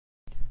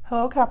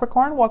Hello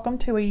Capricorn, welcome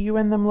to a you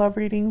and them love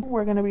reading.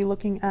 We're going to be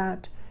looking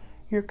at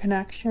your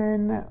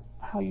connection,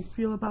 how you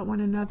feel about one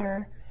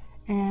another,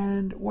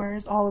 and where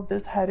is all of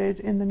this headed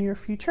in the near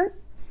future.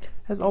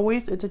 As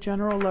always, it's a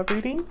general love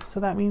reading,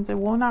 so that means it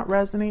will not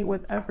resonate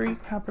with every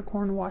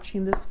Capricorn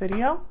watching this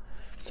video.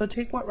 So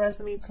take what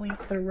resonates, leave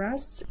the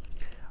rest.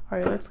 All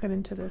right, let's get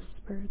into this.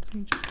 Spirits,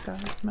 angels,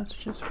 guides,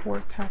 messages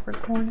for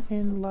Capricorn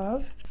in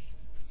love.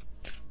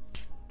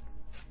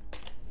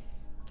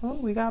 Oh,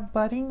 we got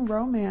budding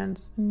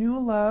romance, new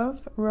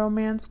love,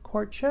 romance,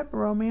 courtship.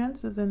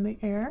 Romance is in the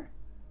air.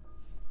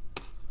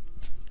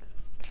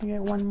 Can I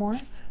get one more?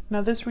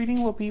 Now this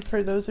reading will be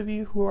for those of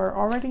you who are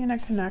already in a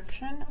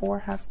connection or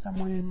have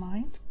someone in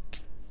mind.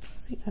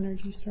 What's the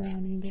energy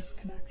surrounding this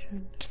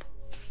connection?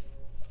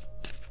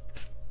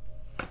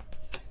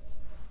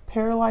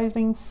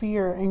 Paralyzing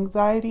fear,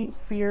 anxiety,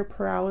 fear,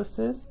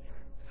 paralysis.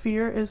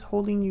 Fear is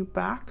holding you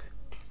back.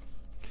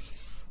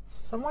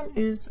 Someone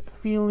is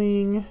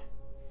feeling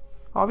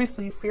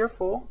obviously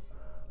fearful,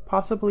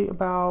 possibly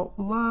about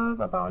love,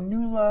 about a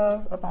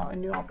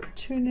new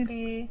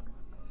opportunity.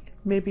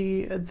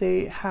 Maybe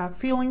they have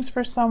feelings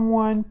for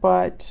someone,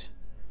 but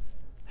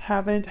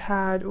haven't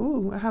had,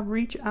 I have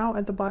reach out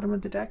at the bottom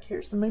of the deck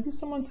here. So maybe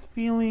someone's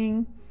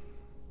feeling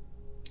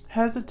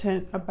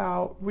hesitant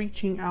about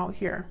reaching out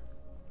here.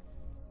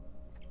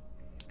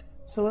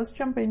 So let's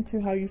jump into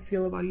how you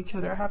feel about each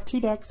other. I have two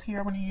decks here.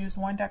 I'm going to use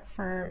one deck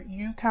for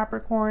you,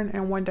 Capricorn,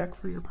 and one deck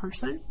for your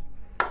person.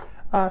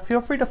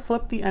 Feel free to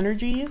flip the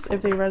energies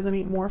if they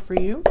resonate more for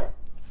you.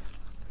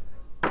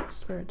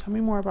 Spirit, tell me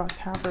more about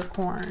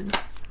Capricorn.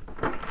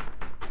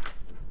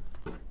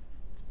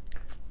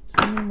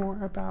 Tell me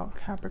more about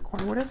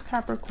Capricorn. What is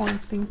Capricorn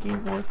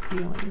thinking or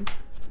feeling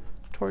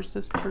towards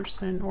this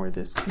person or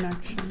this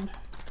connection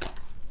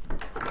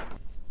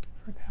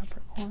for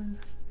Capricorn?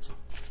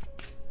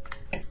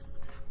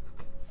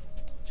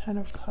 Ten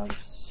of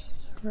Cups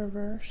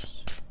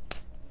reverse.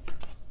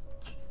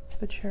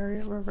 The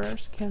Chariot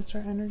reverse,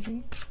 Cancer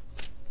energy.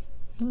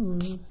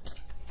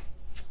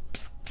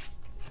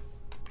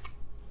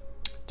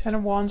 Ten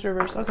of Wands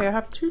reverse. Okay, I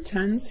have two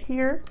tens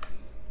here.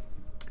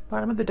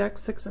 Bottom of the deck,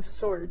 Six of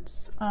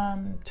Swords.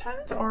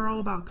 Tens are all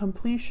about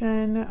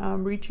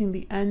completion, reaching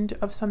the end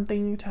of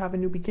something to have a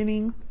new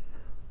beginning,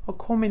 a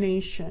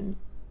culmination.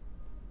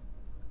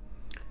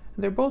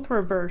 They're both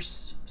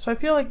reverse. So I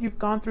feel like you've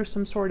gone through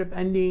some sort of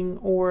ending,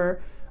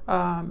 or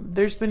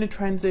there's been a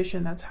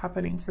transition that's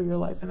happening for your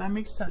life, and that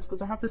makes sense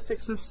because I have the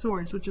Six of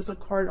Swords, which is a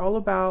card all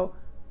about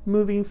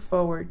moving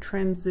forward,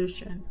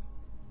 transition,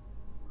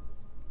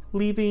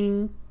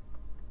 leaving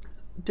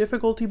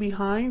difficulty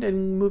behind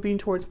and moving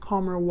towards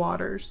calmer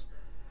waters.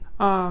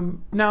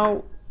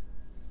 Now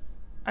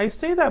I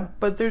say that,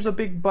 but there's a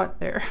big but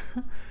there.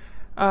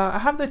 I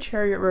have the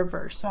Chariot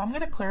reverse, so I'm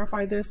going to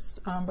clarify this,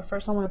 but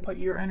first I want to put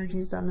your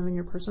energies down and then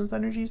your person's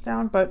energies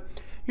down. But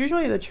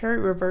usually the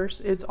Chariot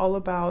reverse is all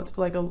about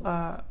like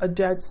a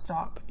dead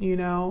stop, you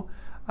know,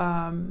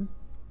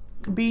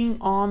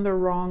 being on the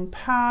wrong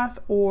path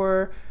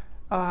or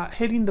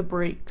hitting the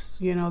brakes.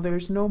 You know,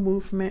 there's no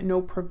movement,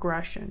 no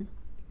progression.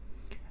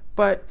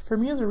 But for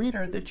me as a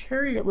reader, the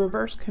Chariot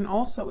reverse can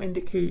also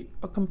indicate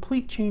a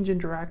complete change in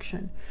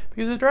direction,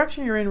 because the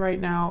direction you're in right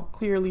now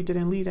clearly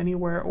didn't lead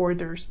anywhere, or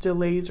there's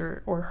delays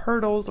or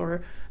hurdles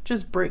or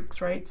just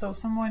breaks, right? So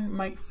someone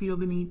might feel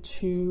the need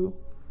to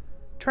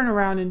turn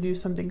around and do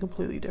something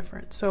completely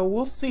different. So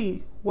we'll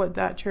see what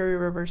that Chariot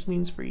reverse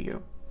means for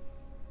you.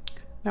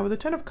 Now with the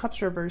Ten of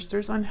Cups reverse,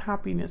 there's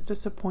unhappiness,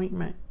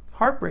 disappointment,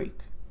 heartbreak.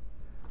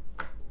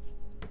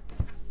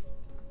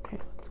 Okay,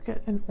 let's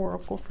get an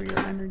oracle for your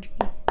energy.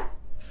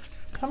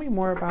 Tell me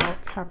more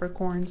about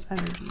Capricorn's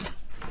energy.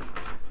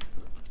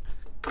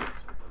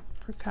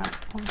 For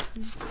Capricorn,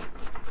 please.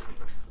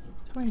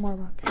 Tell me more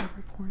about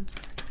Capricorn's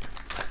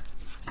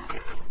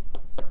energy.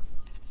 Tell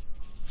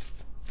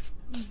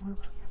me more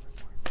about Capricorn's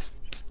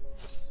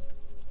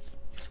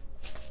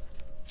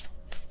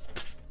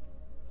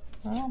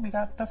energy. Oh, we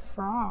got the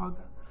Frog.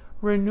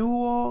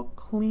 Renewal,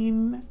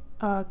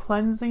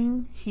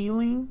 cleansing,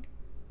 healing.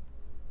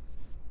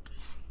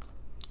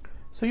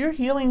 So you're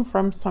healing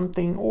from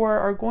something or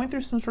are going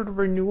through some sort of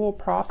renewal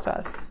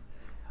process,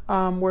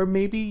 where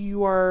maybe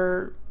you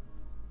are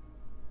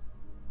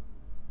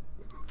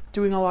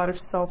doing a lot of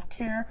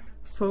self-care,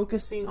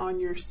 focusing on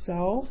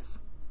yourself.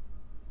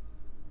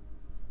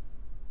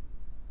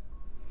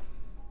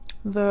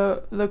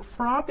 The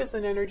Frog is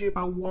an energy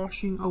about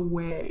washing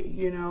away,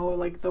 you know,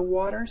 like the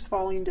water's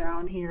falling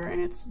down here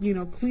and it's, you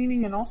know,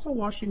 cleaning and also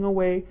washing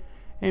away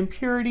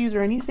impurities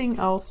or anything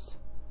else.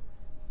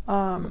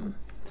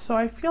 So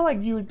I feel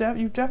like you've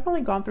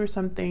definitely gone through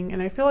something,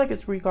 and I feel like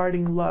it's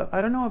regarding love.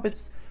 I don't know if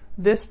it's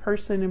this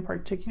person in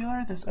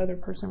particular, this other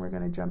person we're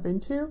going to jump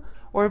into,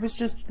 or if it's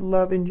just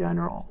love in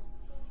general.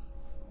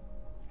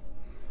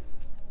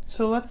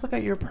 So let's look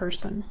at your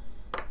person.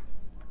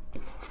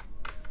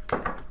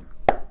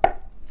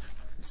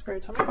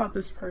 Spirit, tell me about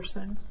this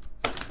person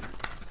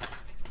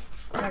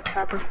that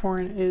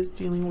Capricorn is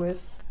dealing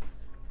with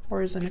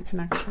or is in a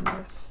connection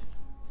with.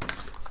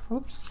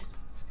 Oops.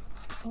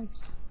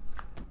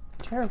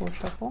 Terrible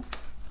shuffle.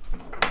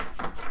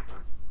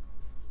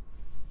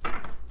 Tell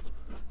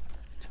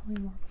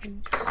me more,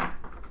 please.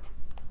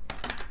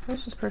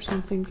 What's this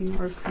person thinking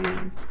or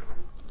feeling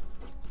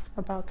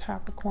about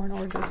Capricorn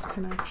or this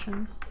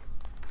connection?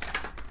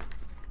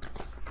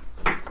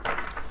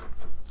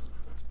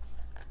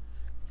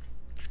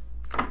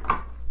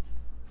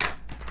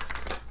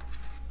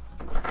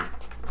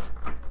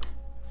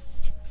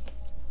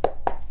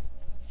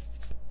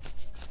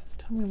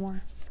 Tell me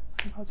more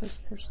about this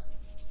person.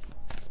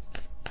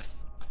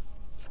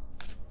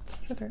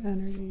 What are their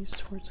energies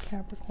towards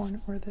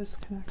Capricorn or this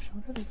connection?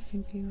 What are they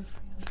thinking or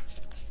feeling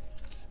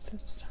at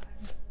this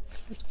time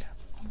towards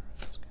Capricorn or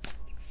this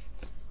connection?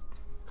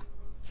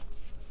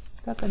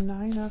 Got the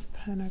Nine of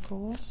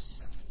Pentacles.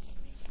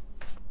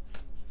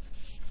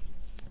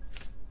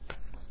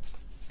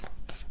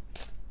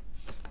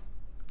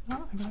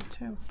 Oh, I got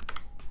two.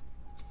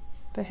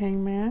 The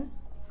Hangman.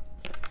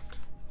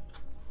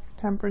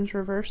 Temperance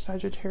reverse,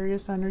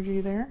 Sagittarius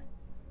energy there.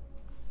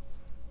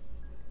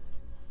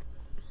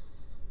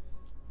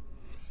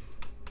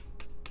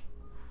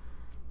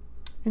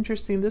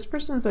 Interesting. This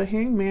person's a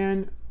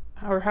hangman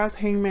or has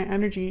hangman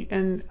energy,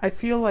 and I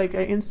feel like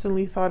I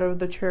instantly thought of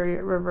the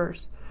Chariot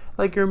reverse.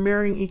 Like you're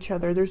marrying each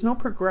other. There's no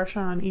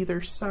progression on either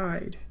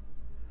side.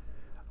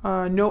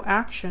 No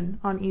action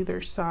on either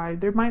side.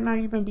 There might not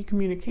even be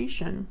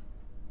communication.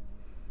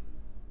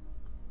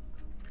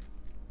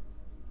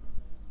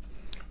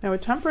 Now, a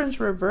Temperance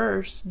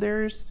reverse,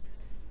 there's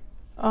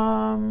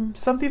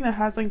something that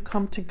hasn't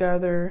come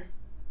together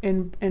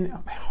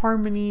in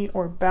harmony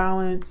or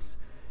balance.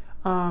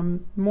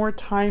 More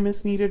time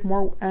is needed,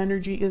 more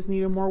energy is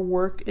needed, more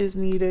work is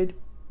needed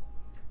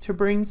to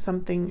bring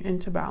something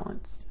into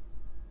balance.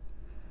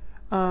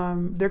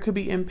 There could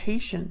be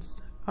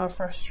impatience,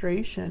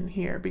 frustration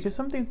here because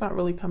something's not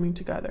really coming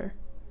together.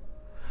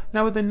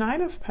 Now, with the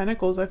Nine of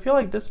Pentacles, I feel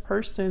like this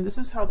person, this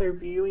is how they're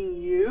viewing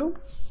you.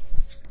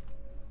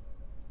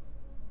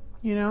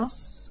 You know,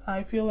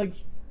 I feel like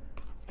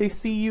they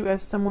see you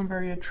as someone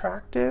very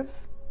attractive.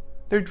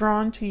 They're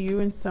drawn to you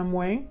in some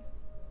way.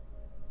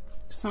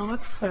 So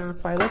let's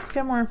clarify. Let's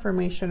get more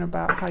information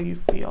about how you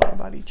feel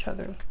about each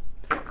other.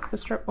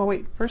 Oh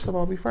wait, first of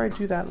all, before I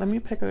do that, let me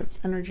pick an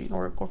energy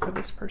oracle for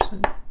this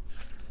person.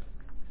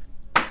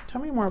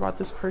 Tell me more about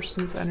this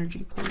person's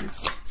energy,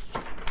 please.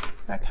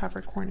 That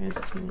Capricorn is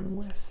dealing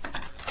with.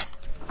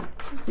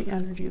 What's the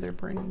energy they're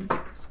bringing to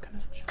this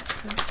connection?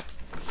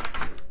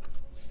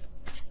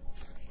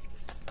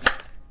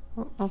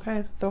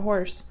 Okay, the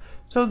Horse.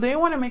 So they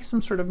want to make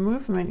some sort of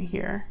movement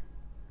here.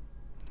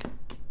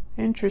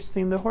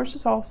 Interesting. The Horse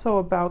is also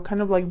about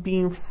kind of like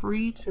being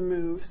free to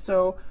move.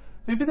 So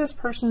maybe this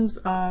person's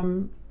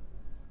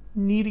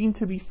needing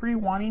to be free,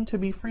 wanting to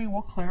be free.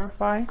 We'll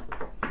clarify.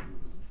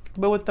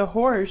 But with the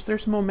Horse,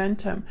 there's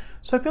momentum.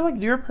 So I feel like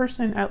your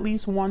person at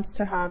least wants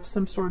to have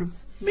some sort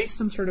of, make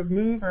some sort of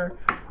move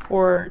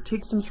or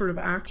take some sort of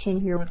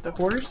action here with the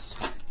Horse.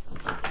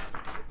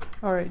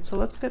 All right, so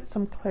let's get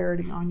some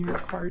clarity on your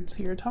cards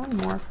here. Tell me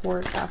more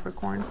for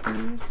Capricorn,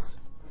 please.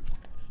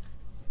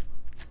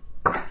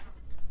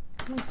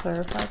 Can you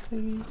clarify,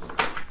 please?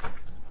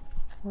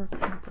 For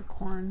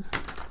Capricorn.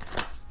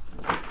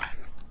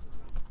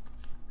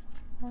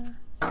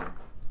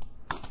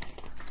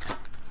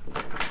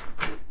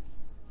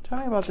 Tell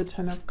me about the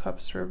Ten of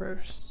Cups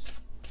reverse.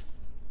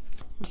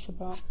 What's this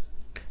about?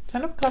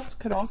 Ten of Cups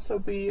could also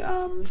be,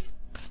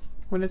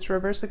 when it's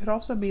reversed, it could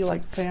also be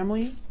like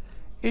family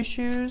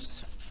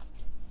issues.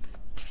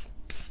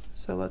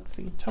 So let's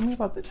see. Tell me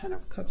about the Ten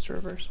of Cups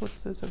reverse. What's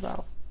this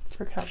about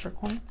for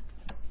Capricorn?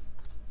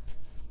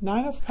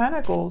 Nine of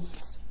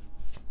Pentacles.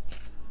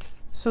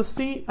 So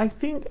see, I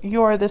think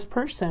you are this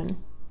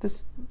person.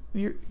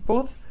 You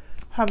both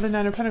have the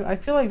Nine of Pentacles. I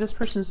feel like this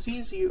person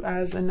sees you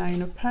as a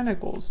Nine of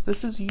Pentacles.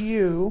 This is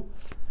you.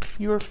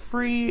 You're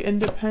free,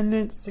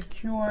 independent,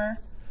 secure.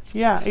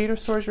 Yeah, Eight of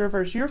Swords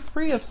reverse. You're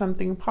free of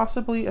something,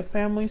 possibly a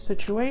family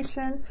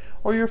situation,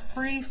 or you're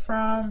free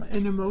from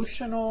an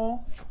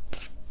emotional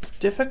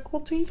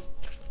difficulty.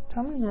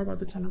 Tell me more about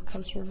the Ten of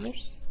Cups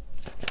reverse.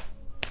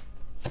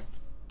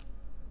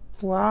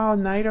 Wow,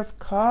 Knight of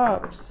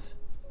Cups.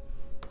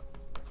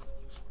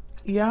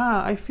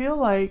 Yeah, I feel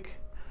like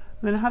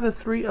I'm going to have the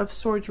Three of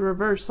Swords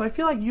reverse. So I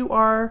feel like you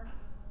are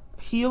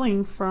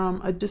healing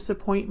from a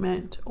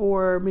disappointment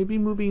or maybe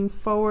moving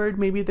forward.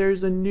 Maybe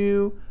there's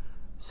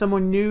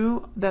someone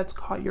new that's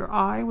caught your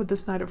eye with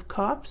this Knight of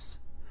Cups.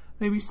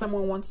 Maybe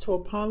someone wants to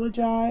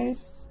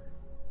apologize.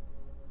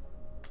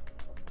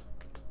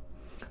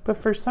 But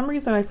for some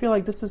reason, I feel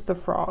like this is the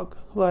Frog.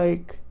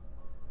 Like,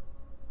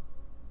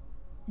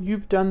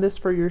 you've done this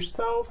for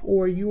yourself,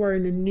 or you are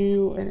in a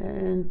new,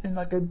 in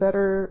like a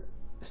better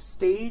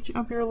stage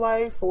of your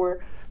life,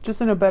 or just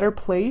in a better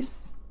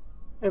place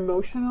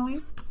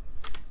emotionally.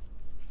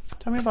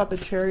 Tell me about the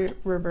Chariot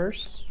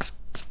reverse.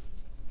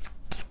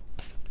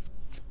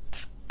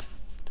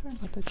 Tell me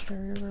about the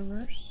Chariot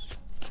reverse.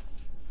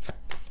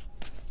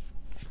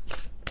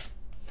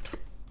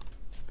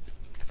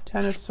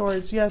 Ten of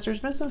Swords. Yes, there's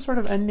been some sort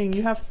of ending.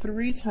 You have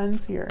 3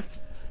 tens here.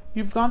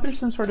 You've gone through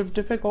some sort of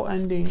difficult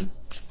ending,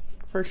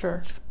 for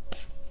sure.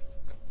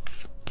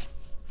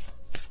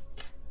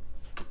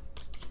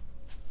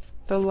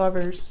 The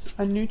Lovers,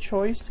 a new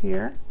choice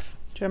here,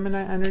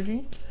 Gemini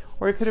energy,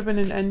 or it could have been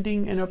an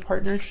ending in a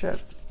partnership.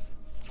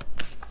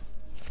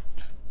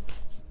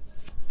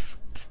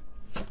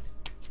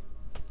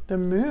 The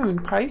Moon,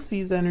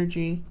 Pisces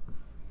energy.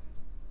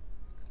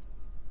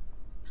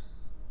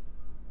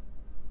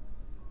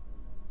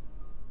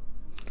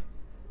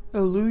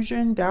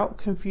 Illusion, doubt,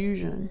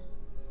 confusion.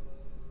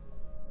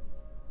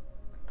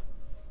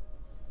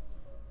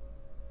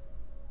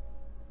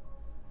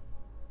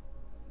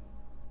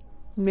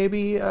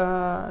 Maybe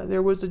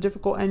there was a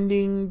difficult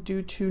ending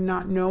due to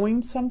not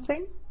knowing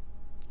something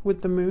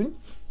with the Moon.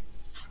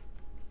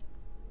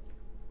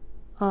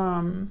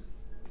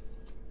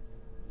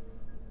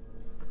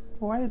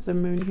 Why is the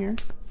Moon here?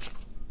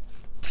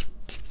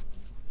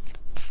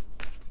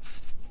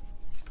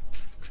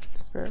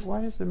 Spirit,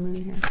 why is the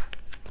Moon here?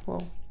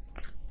 Whoa.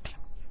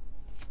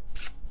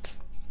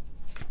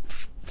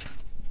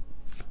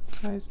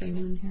 Why is the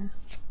Moon here?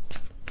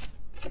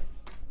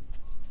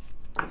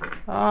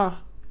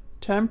 Ah,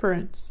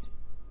 Temperance.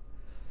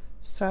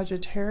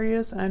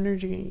 Sagittarius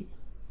energy.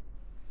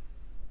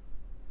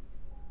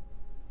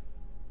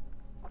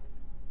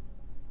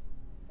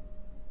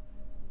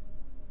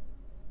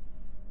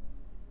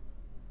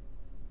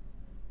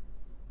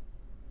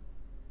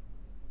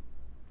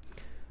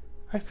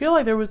 I feel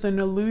like there was an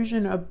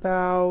illusion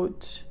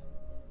about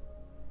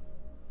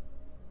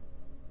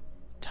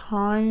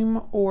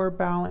time or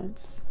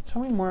balance.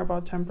 Tell me more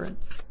about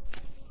Temperance.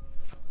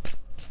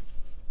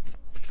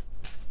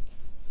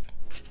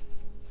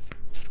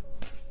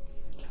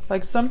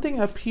 Like something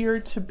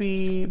appeared to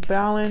be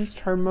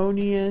balanced,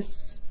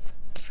 harmonious.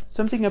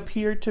 Something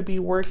appeared to be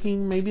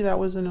working. Maybe that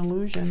was an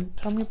illusion.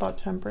 Tell me about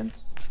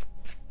Temperance.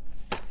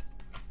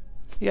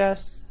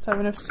 Yes,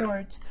 Seven of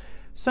Swords.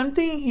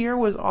 Something here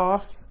was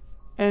off.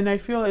 And I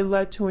feel it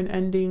led to an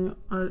ending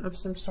of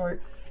some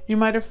sort. You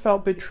might have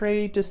felt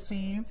betrayed,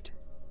 deceived.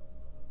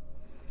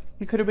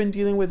 You could have been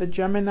dealing with a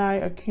Gemini,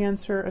 a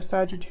Cancer, a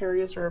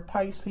Sagittarius, or a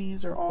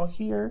Pisces, or all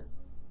here.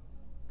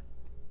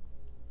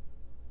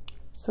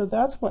 So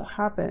that's what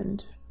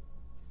happened.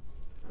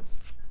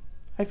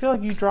 I feel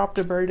like you dropped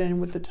a burden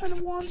with the Ten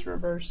of Wands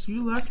reverse.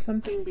 You left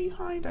something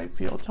behind, I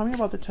feel. Tell me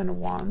about the Ten of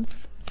Wands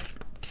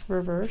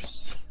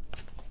reverse.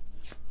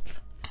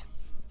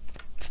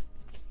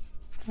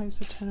 Why is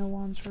the Ten of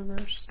Wands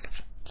reversed?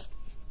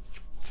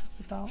 What's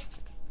it about?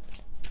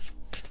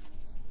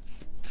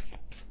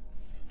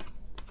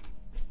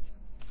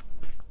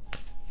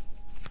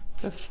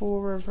 The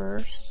Fool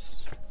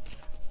reverse.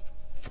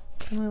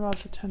 Tell me about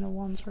the Ten of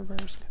Wands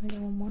reverse. Can I get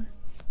one more?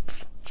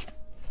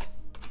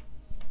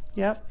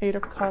 Yep, Eight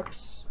of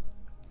Cups.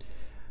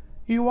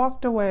 You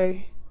walked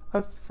away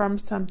from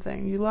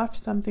something. You left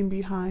something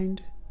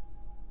behind.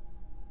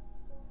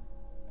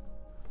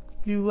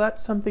 You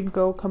let something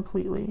go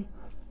completely.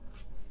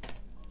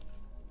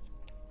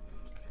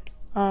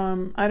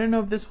 I don't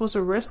know if this was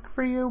a risk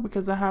for you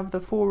because I have the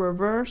Fool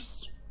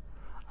reversed.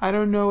 I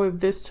don't know if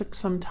this took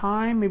some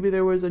time. Maybe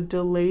there was a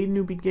delayed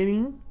new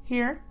beginning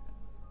here.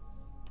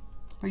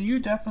 But you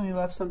definitely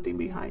left something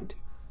behind.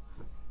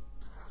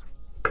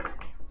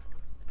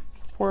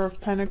 Four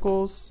of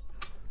Pentacles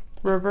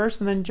reverse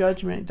and then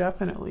Judgment,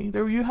 definitely.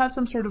 There you had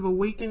some sort of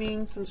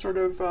awakening, some sort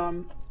of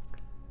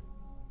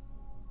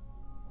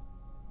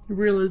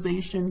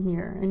realization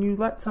here, and you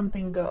let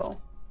something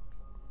go.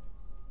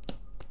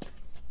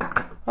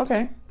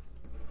 Okay,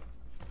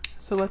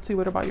 so let's see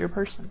what about your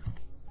person.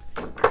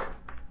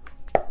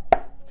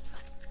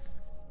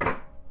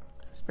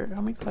 Spirit,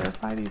 help me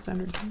clarify these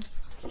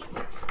energies.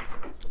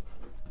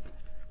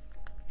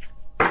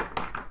 I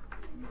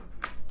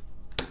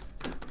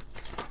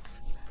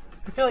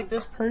feel like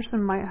this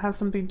person might have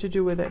something to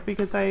do with it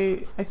because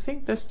I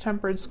think this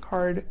Temperance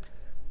card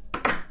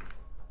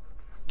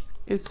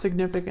is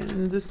significant,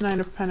 and this Nine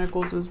of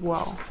Pentacles as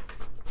well.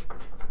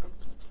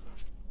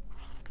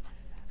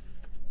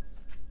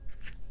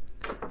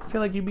 I feel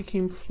like you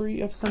became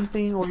free of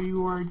something, or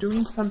you are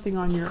doing something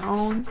on your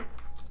own.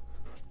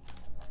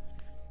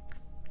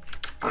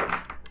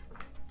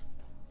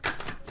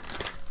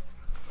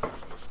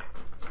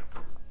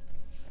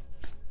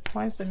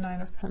 Why is the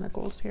Nine of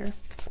Pentacles here?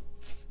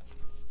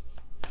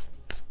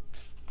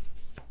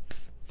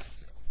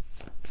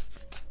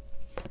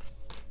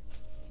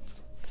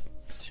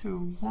 Two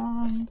of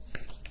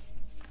Wands.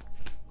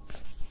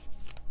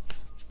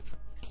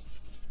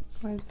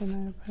 Why is the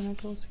Nine of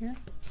Pentacles here?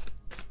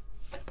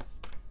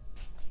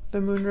 The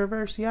Moon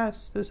reverse.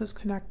 Yes, this is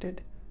connected.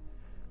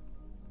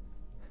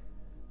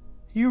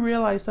 You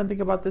realize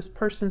something about this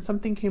person.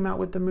 Something came out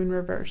with the Moon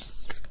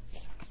reverse.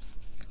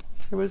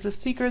 There was a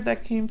secret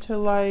that came to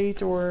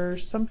light, or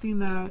something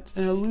that's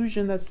an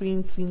illusion that's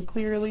being seen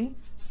clearly.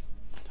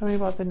 Tell me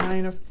about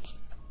the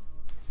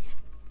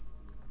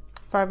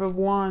Five of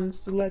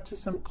Wands that led to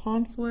some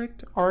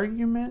conflict,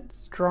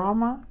 arguments,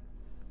 drama.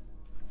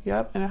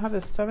 Yep, and I have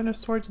the Seven of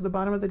Swords at the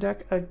bottom of the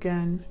deck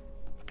again.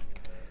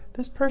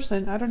 This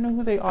person, I don't know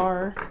who they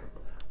are.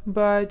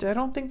 but I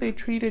don't think they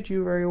treated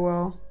you very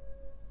well.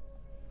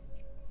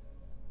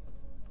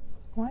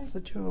 Why is the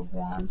Two of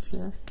Wands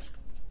here?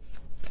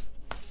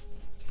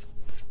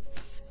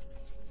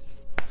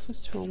 What's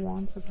this Two of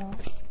Wands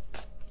about?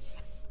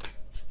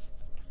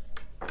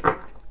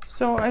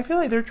 So I feel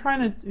like they're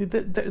trying to,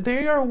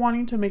 they are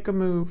wanting to make a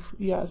move.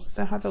 Yes,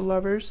 they have the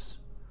Lovers,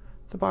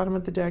 the bottom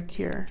of the deck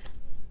here.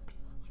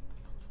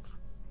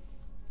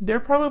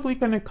 They're probably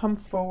going to come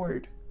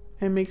forward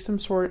and make some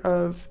sort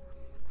of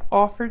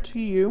offer to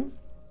you.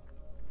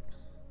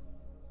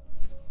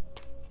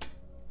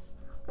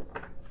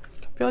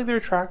 I feel like they're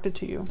attracted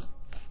to you.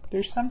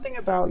 There's something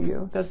about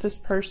you that this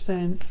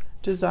person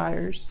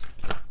desires.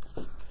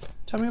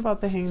 Tell me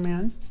about the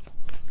Hangman.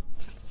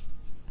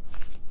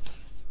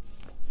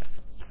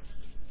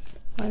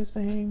 Why is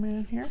the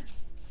Hangman here?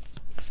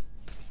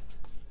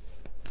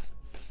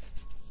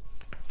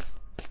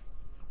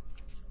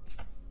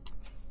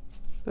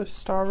 The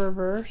Star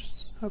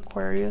reverse,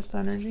 Aquarius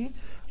energy.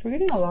 We're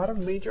getting a lot of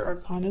major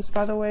arcanas,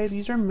 by the way.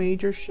 These are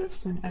major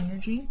shifts in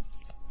energy.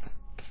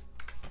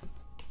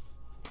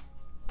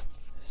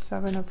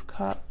 Seven of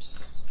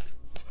Cups.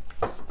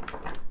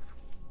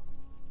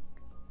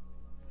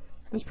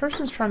 This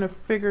person's trying to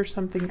figure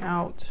something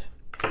out.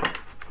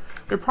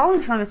 They're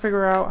probably trying to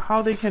figure out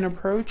how they can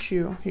approach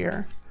you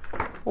here.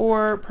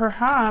 Or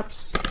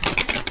perhaps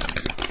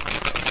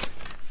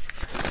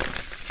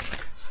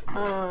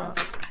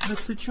the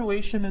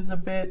situation is a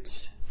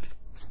bit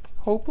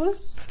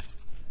hopeless.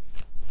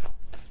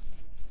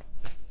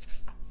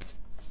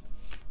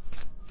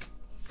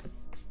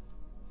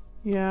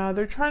 Yeah,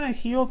 they're trying to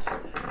heal.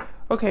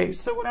 Okay,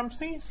 so what I'm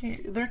saying is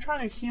they're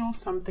trying to heal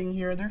something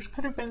here. There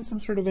could have been some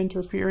sort of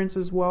interference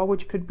as well,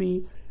 which could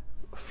be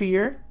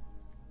fear.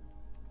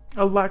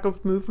 A lack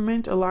of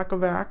movement, a lack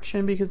of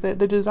action, because the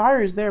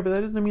desire is there, but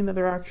that doesn't mean that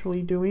they're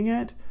actually doing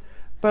it.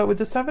 But with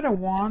the Seven of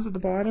Wands at the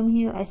bottom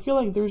here, I feel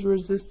like there's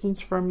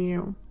resistance from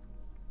you.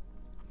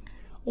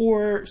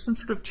 Or some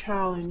sort of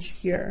challenge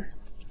here.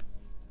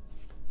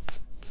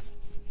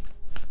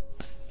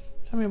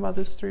 Tell me about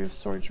this Three of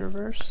Swords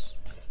reverse.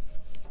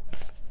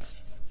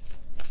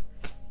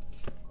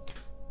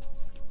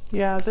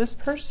 Yeah, this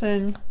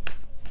person...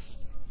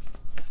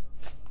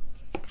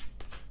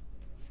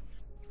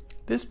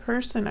 This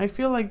person, I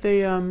feel like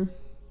they, I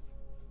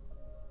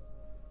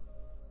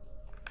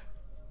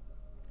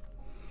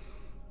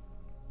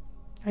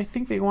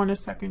think they want a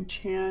second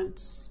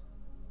chance.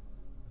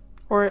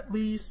 Or at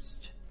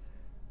least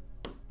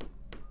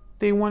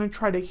they want to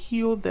try to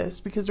heal this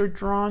because they're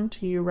drawn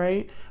to you,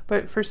 right?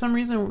 But for some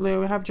reason, they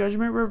have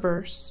Judgment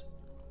reverse.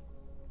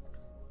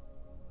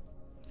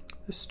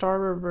 The Star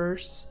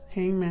reverse,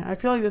 Hangman. I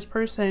feel like this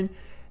person,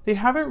 they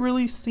haven't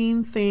really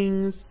seen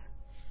things...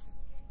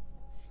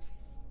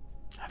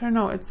 I don't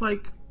know, it's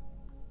like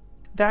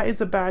that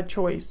is a bad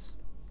choice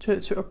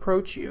to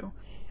approach you.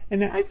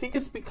 And I think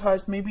it's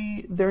because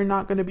maybe they're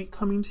not going to be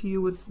coming to you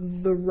with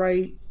the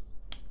right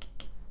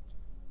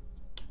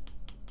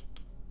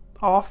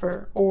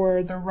offer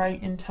or the right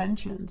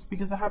intentions,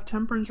 because I have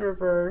Temperance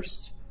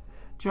reversed,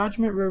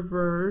 Judgment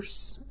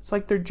reverse. It's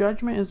like their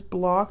judgment is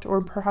blocked,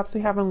 or perhaps they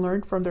haven't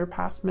learned from their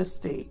past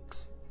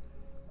mistakes.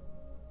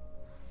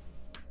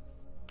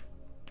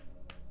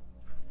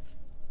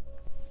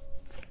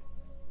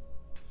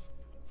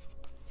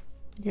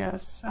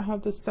 Yes, I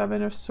have the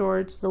Seven of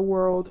Swords, the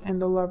World,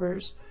 and the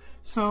Lovers.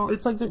 So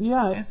it's like,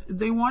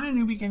 they want a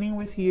new beginning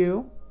with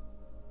you,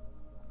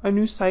 a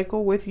new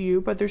cycle with you,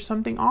 but there's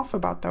something off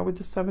about that with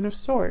the Seven of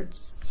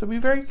Swords. So be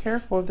very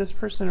careful if this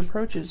person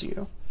approaches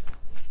you.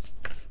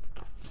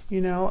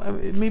 You know,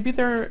 maybe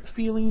their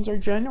feelings are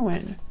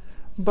genuine,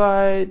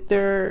 but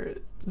they're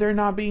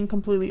not being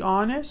completely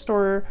honest,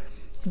 or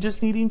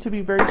just needing to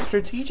be very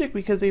strategic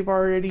because they've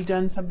already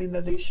done something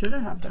that they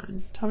shouldn't have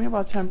done. Tell me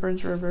about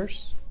Temperance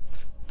reverse.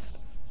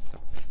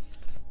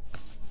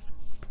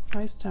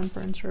 Nice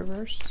Temperance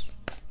reverse.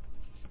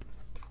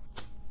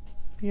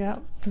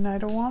 Yep,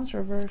 Knight of Wands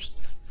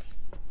reverse.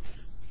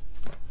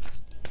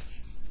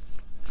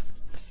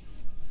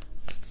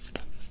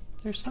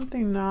 There's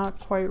something not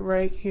quite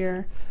right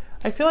here.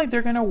 I feel like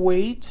they're gonna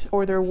wait,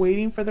 or they're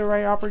waiting for the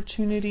right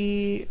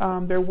opportunity.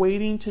 They're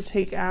waiting to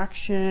take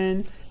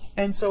action.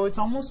 And so it's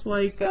almost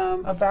like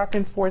a back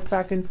and forth,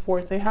 back and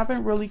forth. They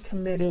haven't really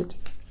committed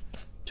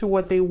to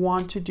what they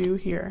want to do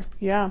here.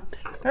 Yeah,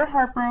 they're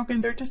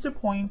heartbroken, they're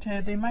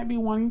disappointed, they might be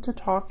wanting to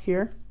talk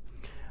here.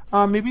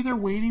 Maybe they're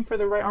waiting for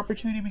the right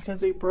opportunity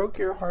because they broke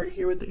your heart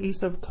here with the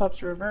Ace of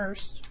Cups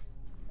reverse.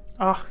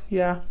 Oh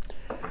yeah,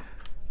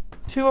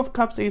 Two of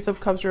Cups, Ace of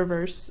Cups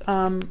reverse.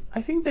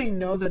 I think they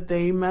know that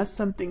they messed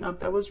something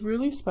up that was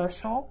really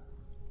special.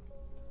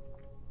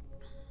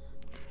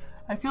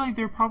 I feel like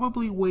they're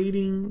probably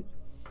waiting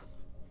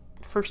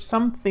for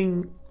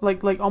something,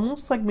 like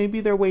almost like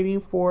maybe they're waiting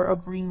for a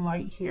green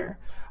light here.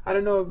 I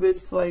don't know if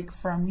it's like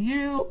from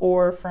you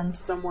or from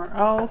somewhere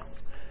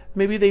else.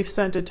 Maybe they've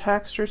sent a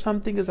text or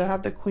something, because I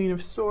have the Queen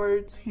of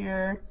Swords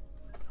here,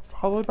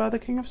 followed by the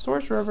King of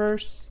Swords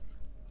reverse.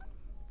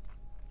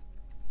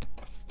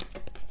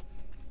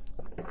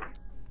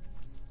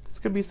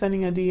 could be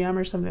sending a DM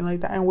or something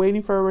like that and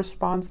waiting for a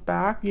response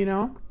back, you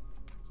know.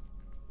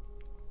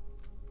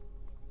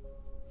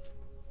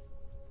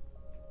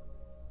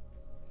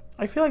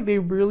 I feel like they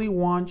really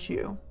want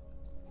you.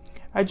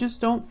 I just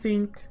don't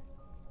think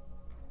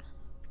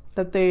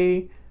that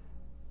they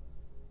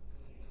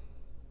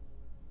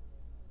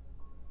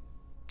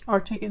are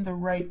taking the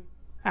right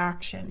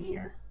action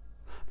here.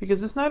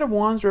 Because this Knight of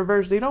Wands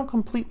reverse, they don't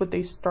complete what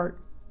they start.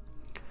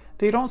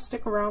 They don't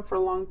stick around for a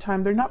long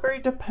time. They're not very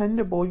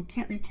dependable. You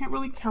can't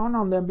really count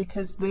on them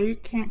because they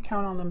can't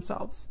count on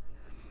themselves.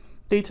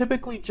 They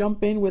typically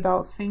jump in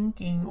without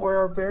thinking or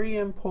are very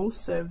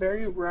impulsive,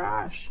 very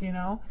rash, you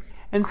know?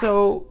 And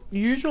so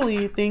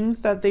usually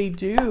things that they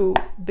do,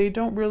 they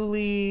don't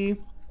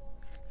really,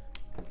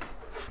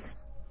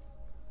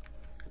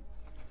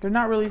 they're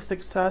not really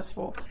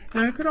successful.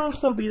 Now it could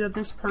also be that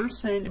this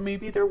person,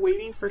 maybe they're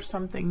waiting for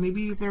something.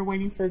 Maybe if they're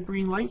waiting for a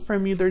green light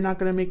from you, they're not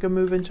going to make a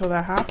move until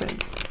that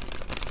happens.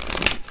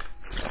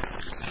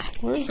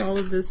 Where's all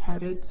of this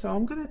headed? So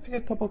I'm going to pick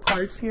a couple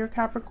cards here,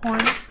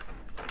 Capricorn.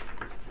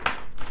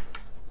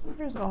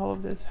 Where's all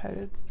of this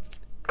headed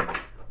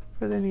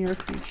for the near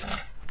future?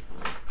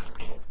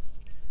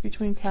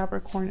 Between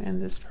Capricorn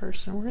and this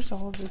person, where's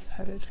all of this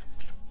headed?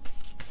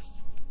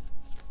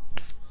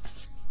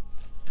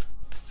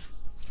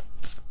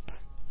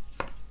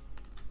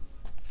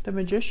 The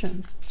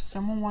Magician,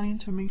 someone wanting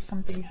to make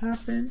something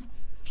happen,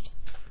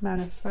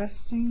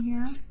 manifesting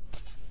here.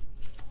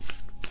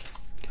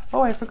 Oh,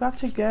 I forgot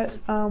to get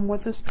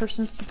what this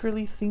person's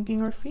secretly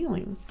thinking or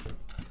feeling.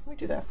 Let me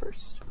do that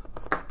first.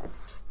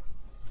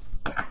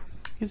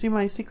 Using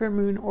my Secret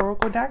Moon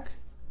Oracle deck.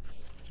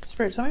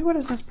 Spirit, tell me, what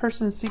is this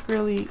person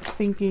secretly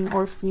thinking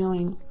or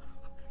feeling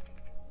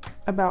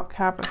about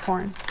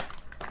Capricorn?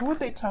 What would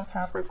they tell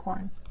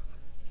Capricorn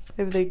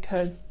if they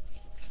could?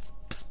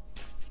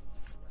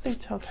 What would they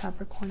tell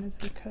Capricorn if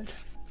they could?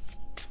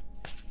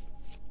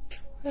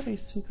 What are they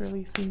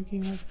secretly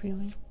thinking or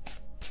feeling?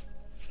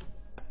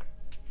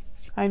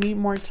 I need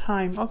more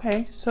time.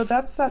 Okay, so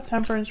that's that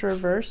Temperance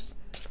reverse.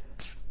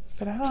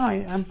 But I don't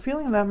know, I'm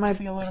feeling that might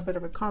be a little bit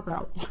of a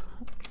cop-out.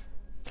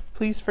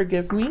 Please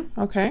forgive me.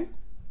 Okay.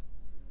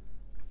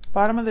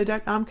 Bottom of the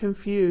deck, I'm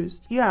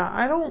confused. Yeah,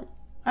 I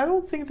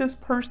don't think this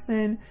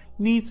person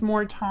needs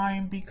more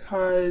time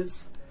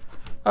because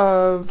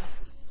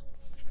of,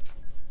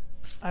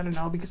 I don't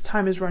know, because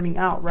time is running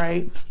out,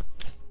 right?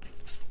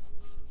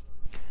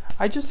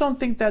 I just don't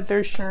think that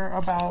they're sure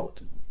about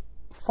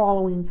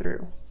following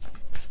through.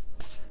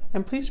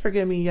 And please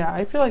forgive me. Yeah,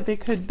 I feel like they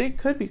could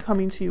be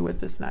coming to you with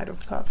this Knight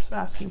of Cups,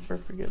 asking for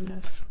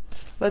forgiveness.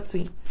 Let's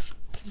see.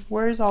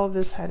 Where is all of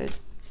this headed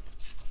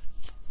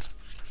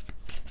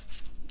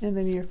in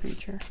the near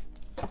future?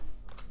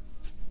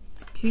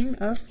 King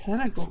of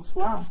Pentacles.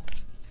 Wow.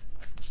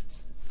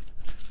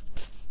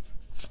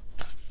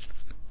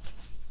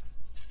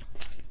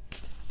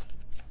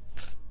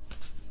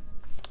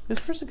 This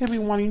person could be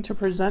wanting to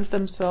present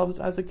themselves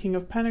as a King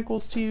of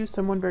Pentacles to you,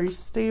 someone very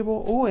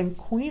stable. Oh, and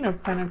Queen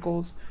of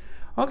Pentacles.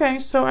 Okay,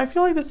 so I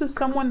feel like this is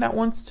someone that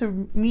wants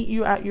to meet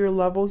you at your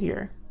level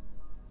here.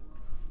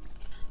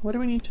 What do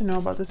we need to know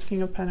about this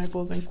King of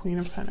Pentacles and Queen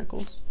of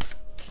Pentacles?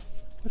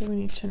 What do we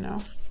need to know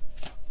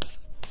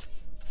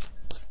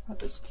about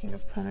this King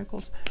of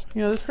Pentacles?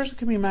 You know, this person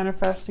could be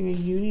manifesting a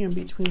union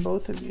between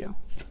both of you.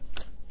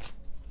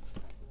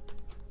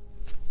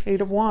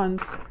 Eight of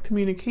Wands,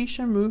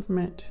 communication,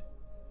 movement.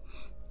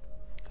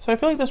 So I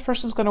feel like this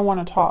person's going to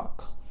want to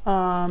talk,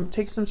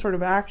 take some sort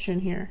of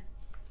action here.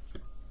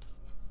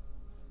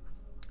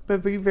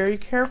 But be very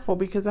careful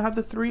because I have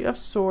the Three of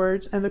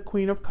Swords and the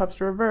Queen of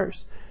Cups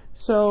reversed.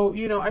 So,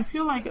 you know, I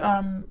feel like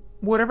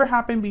whatever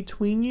happened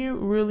between you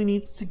really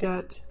needs to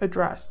get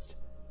addressed.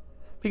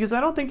 Because I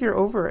don't think you're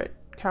over it,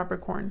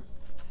 Capricorn.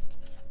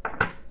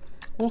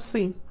 We'll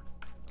see.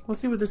 We'll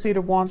see what this Eight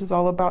of Wands is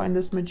all about in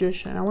this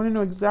Magician. I want to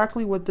know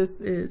exactly what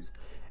this is.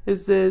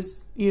 Is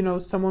this, you know,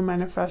 someone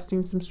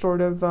manifesting some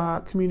sort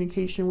of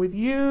communication with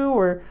you?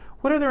 Or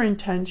what are their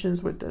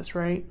intentions with this,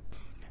 right?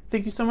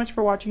 Thank you so much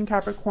for watching,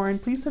 Capricorn.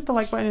 Please hit the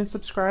like button and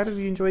subscribe if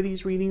you enjoy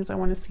these readings. I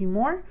want to see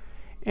more.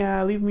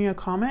 Leave me a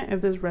comment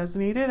if this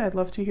resonated. I'd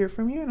love to hear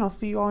from you. And I'll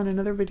see you all in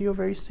another video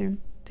very soon.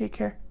 Take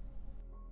care.